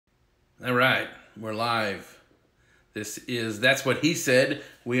All right, we're live. That's What He Said.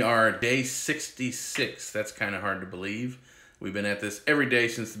 We are day 66. That's kind of hard to believe. We've been at this every day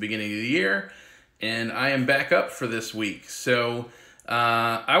since the beginning of the year, and I am back up for this week. So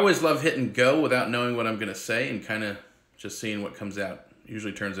I always love hitting go without knowing what I'm going to say and kind of just seeing what comes out.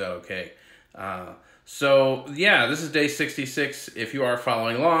 Usually turns out okay. So yeah, this is day 66. If you are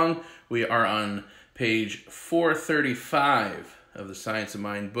following along, we are on page 435 of the Science of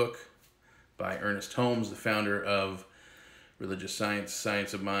Mind book by Ernest Holmes, the founder of Religious Science,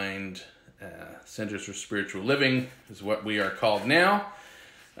 Science of Mind, Centers for Spiritual Living is what we are called now,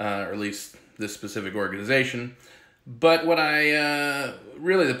 or at least this specific organization. But what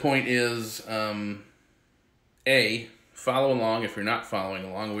really the point is, follow along. If you're not following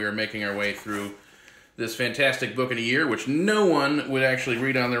along, we are making our way through this fantastic book in a year, which no one would actually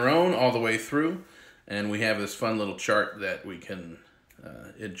read on their own all the way through. And we have this fun little chart that we can,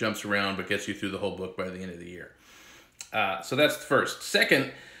 it jumps around but gets you through the whole book by the end of the year. So that's the first.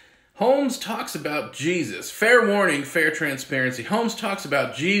 Second, Holmes talks about Jesus. Fair warning, fair transparency. Holmes talks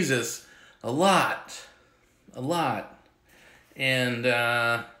about Jesus a lot. And,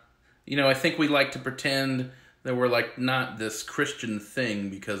 I think we like to pretend that we're like not this Christian thing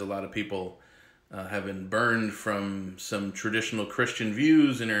because a lot of people have been burned from some traditional Christian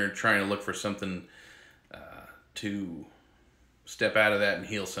views and are trying to look for something to step out of that and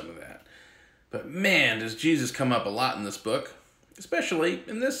heal some of that. But man, does Jesus come up a lot in this book, especially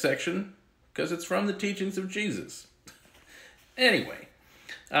in this section, because it's from the teachings of Jesus. Anyway,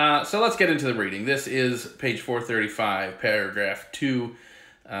 so let's get into the reading. This is page 435, paragraph 2.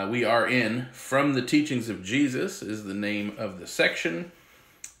 We are in From the Teachings of Jesus is the name of the section.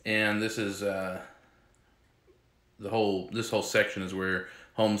 And this is this whole section is where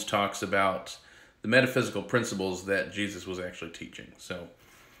Holmes talks about the metaphysical principles that Jesus was actually teaching. So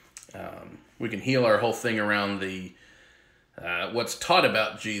we can heal our whole thing around the what's taught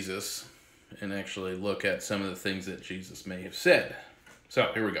about Jesus and actually look at some of the things that Jesus may have said. So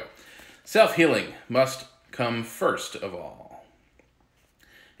here we go. Self-healing must come first of all.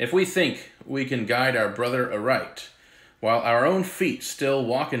 If we think we can guide our brother aright, while our own feet still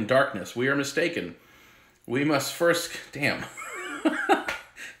walk in darkness, we are mistaken. We must first... Damn.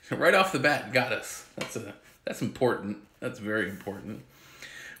 Right off the bat, got us. That's important. That's very important.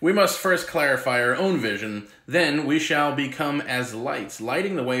 We must first clarify our own vision, then we shall become as lights,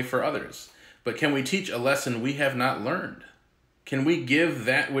 lighting the way for others. But can we teach a lesson we have not learned? Can we give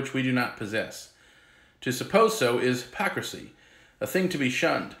that which we do not possess? To suppose so is hypocrisy, a thing to be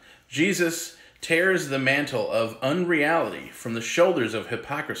shunned. Jesus tears the mantle of unreality from the shoulders of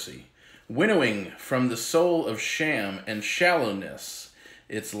hypocrisy, winnowing from the soul of sham and shallowness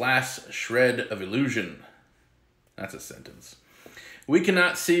its last shred of illusion. That's a sentence. We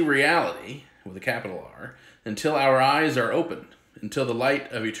cannot see reality, with a capital R, until our eyes are opened, until the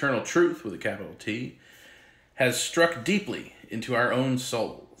light of eternal truth, with a capital T, has struck deeply into our own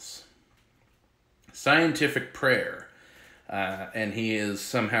souls. Scientific prayer. And he is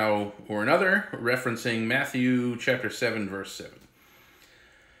somehow or another referencing Matthew chapter 7, verse 7.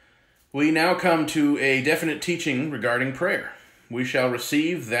 We now come to a definite teaching regarding prayer. We shall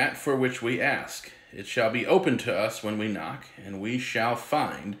receive that for which we ask. It shall be open to us when we knock, and we shall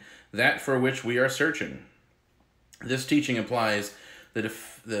find that for which we are searching. This teaching implies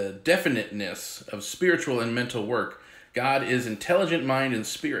the definiteness of spiritual and mental work. God is intelligent mind and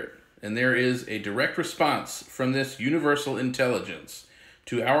spirit, and there is a direct response from this universal intelligence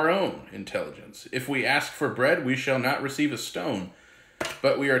to our own intelligence. If we ask for bread, we shall not receive a stone,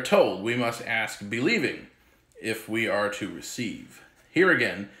 but we are told we must ask believing if we are to receive. Here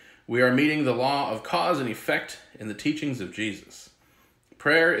again, we are meeting the law of cause and effect in the teachings of Jesus.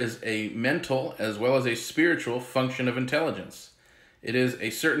 Prayer is a mental as well as a spiritual function of intelligence. It is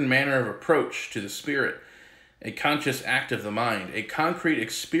a certain manner of approach to the spirit, a conscious act of the mind, a concrete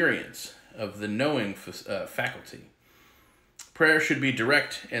experience of the knowing faculty. Prayer should be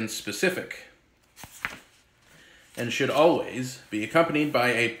direct and specific, and should always be accompanied by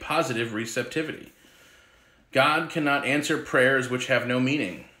a positive receptivity. God cannot answer prayers which have no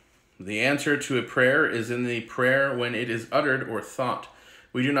meaning. The answer to a prayer is in the prayer when it is uttered or thought.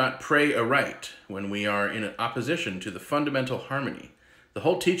 We do not pray aright when we are in opposition to the fundamental harmony. The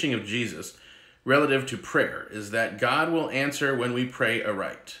whole teaching of Jesus relative to prayer is that God will answer when we pray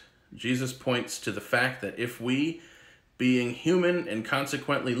aright. Jesus points to the fact that if we, being human and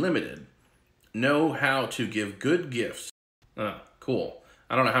consequently limited, know how to give good gifts. Cool.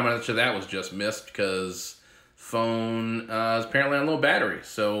 I don't know how much of that was just missed because phone is apparently on low battery.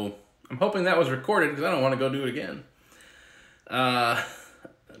 So I'm hoping that was recorded because I don't want to go do it again.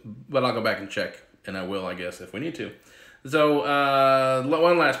 but I'll go back and check, and I will, I guess, if we need to. So,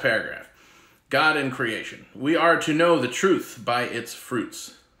 one last paragraph. God and creation. We are to know the truth by its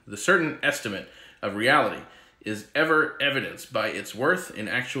fruits. The certain estimate of reality is ever evidenced by its worth in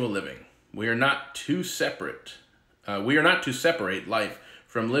actual living. We are not to separate life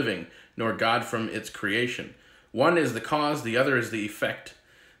from living, nor God from its creation. One is the cause, the other is the effect.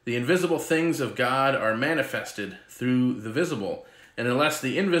 The invisible things of God are manifested through the visible, and unless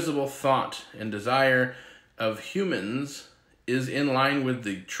the invisible thought and desire of humans is in line with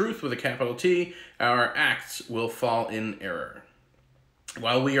the truth with a capital T, our acts will fall in error.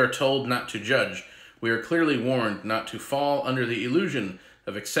 While we are told not to judge, we are clearly warned not to fall under the illusion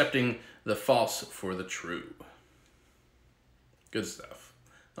of accepting the false for the true. Good stuff.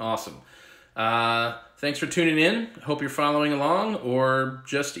 Awesome. Thanks for tuning in. Hope you're following along, or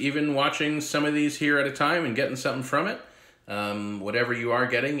just even watching some of these here at a time and getting something from it. Whatever you are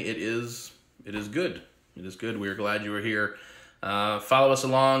getting, it is good. It is good. We are glad you were here. Follow us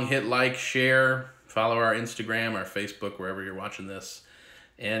along, hit like, share, follow our Instagram, our Facebook, wherever you're watching this,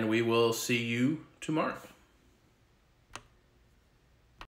 and we will see you tomorrow.